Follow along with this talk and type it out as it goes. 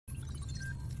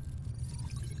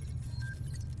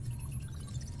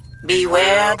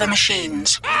Beware the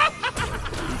machines. Peach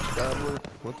cobbler?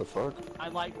 What the fuck? I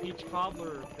like peach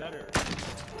cobbler better.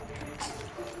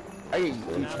 I eat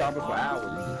peach cobbler for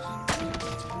hours.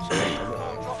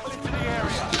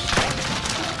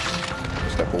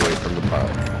 Step away from the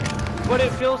pile. But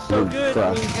it feels so good.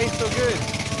 I mean, it tastes so good.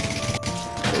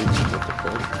 What the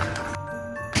fuck?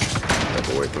 Step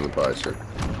away from the pie, sir.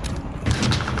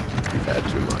 You've had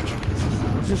too much.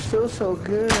 It just feels so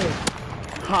good.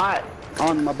 Hot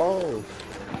on my balls.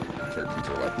 Turkeys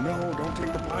are like, no, don't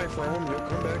take the pie from him. He'll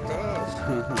come back to us.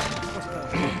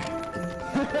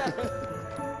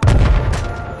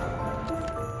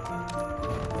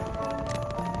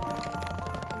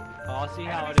 Oh, I'll see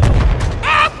how it is.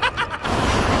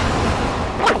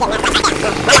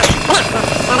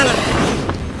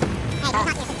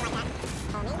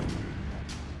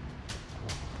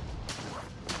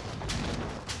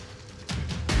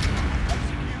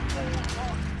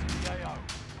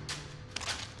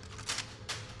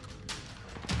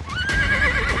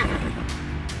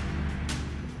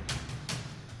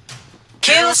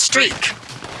 Kill streak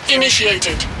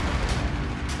initiated.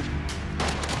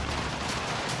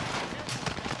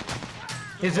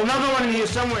 There's another one in here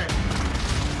somewhere.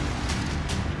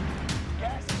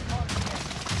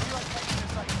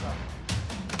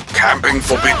 Camping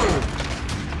forbidden.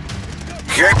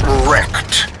 Get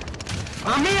wrecked.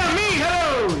 On me,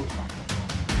 hello!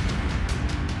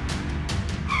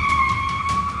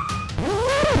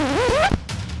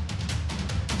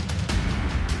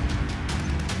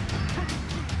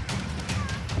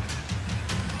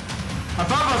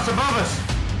 Above us!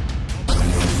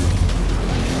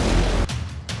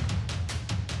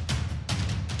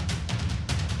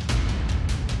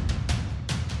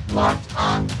 Locked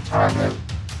on target.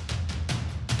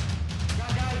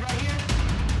 Got guys right here?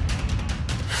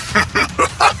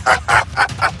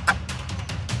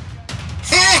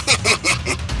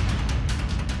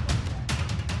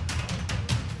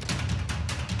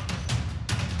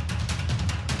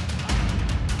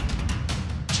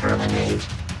 Terminate.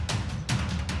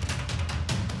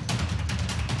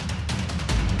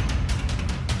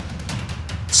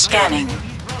 Scanning.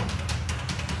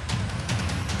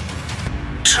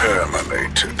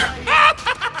 Terminated. I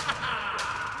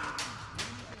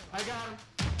got him.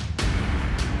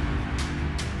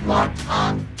 Locked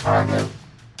on target.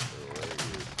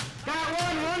 Got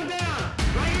one down.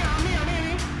 Right here, on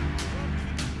me.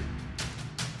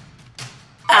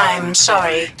 I'm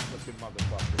sorry.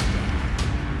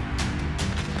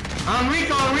 On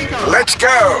Rico. Let's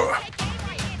go.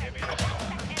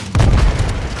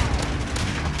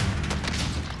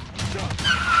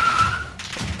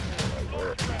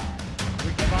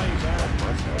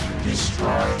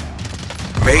 Destroy.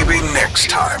 Maybe next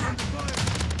time.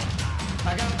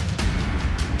 I got him.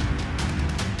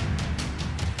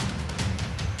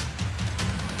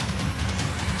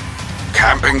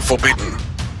 Camping forbidden.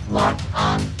 Locked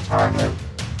on target.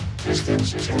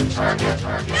 Distance to target.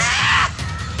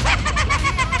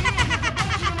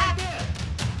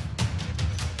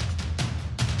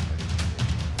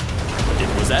 It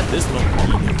was at this moment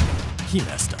he knew. He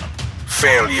messed up.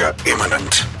 Failure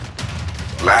imminent.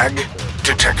 Lag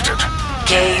detected.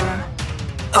 Game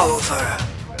over.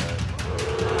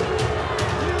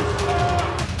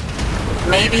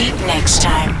 Maybe next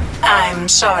time. I'm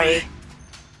sorry.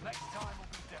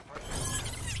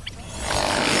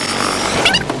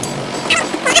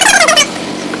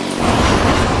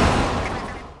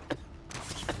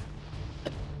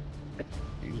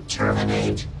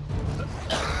 Terminate.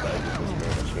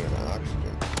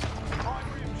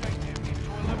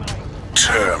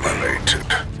 Terminated.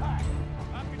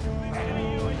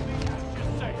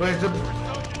 Where's the...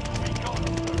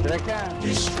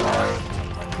 Destroy.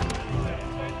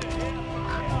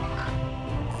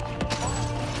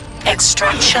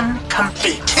 Extraction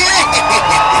complete.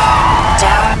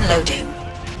 Downloading.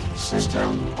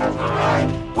 System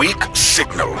override. Weak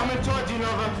signal. Coming towards you,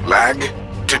 Nova. Lag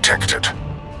detected.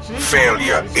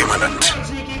 Failure imminent.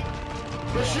 Sneaky.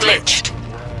 Good shit. Glitched.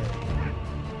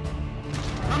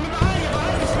 Coming behind you,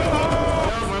 sweetie.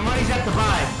 No, my money's at the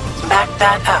buy. Back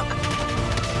that up.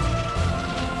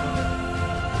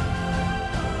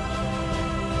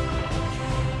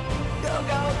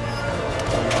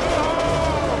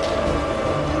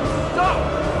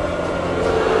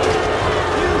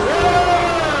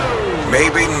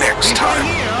 Maybe next time.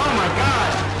 Here, oh my god.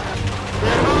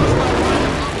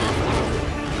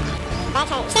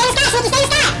 Stay in the sky, Sneaky, stay in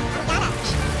the sky!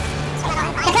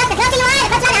 The closer you are, the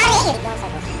closer I'm gonna hit you!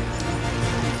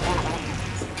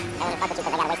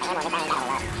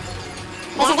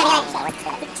 This is gonna be like...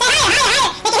 Stay higher!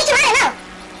 They can hit you hard or low!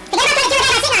 Forget about trying to do that,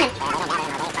 I'm sitting on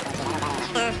him!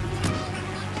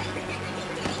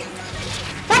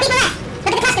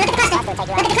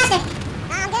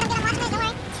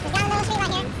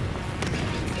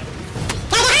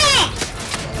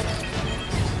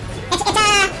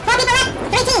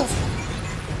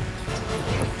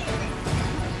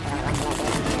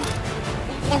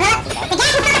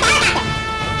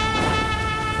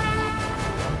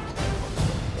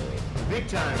 big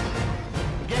time.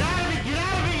 Get out of it,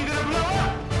 you're gonna blow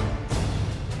up.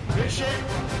 Good shit.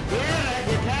 Yeah,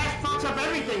 your cash fucks up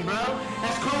everything, bro.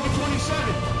 That's COVID-27.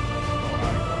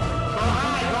 Go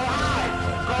high, go high,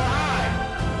 go high.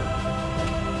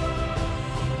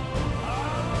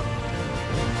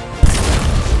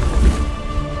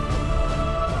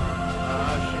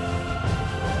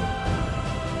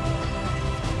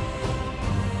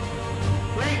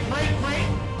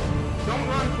 Plate. Don't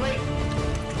run, plate.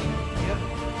 Yep.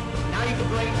 Now you can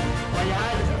plate while you're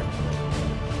hiding.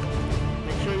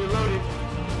 Make sure you're loaded.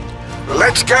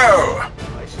 Let's go!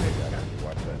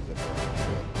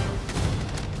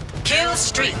 Kill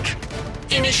streak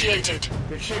initiated.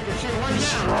 Good shit, one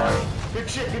down. Good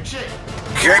shit.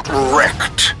 Get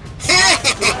wrecked!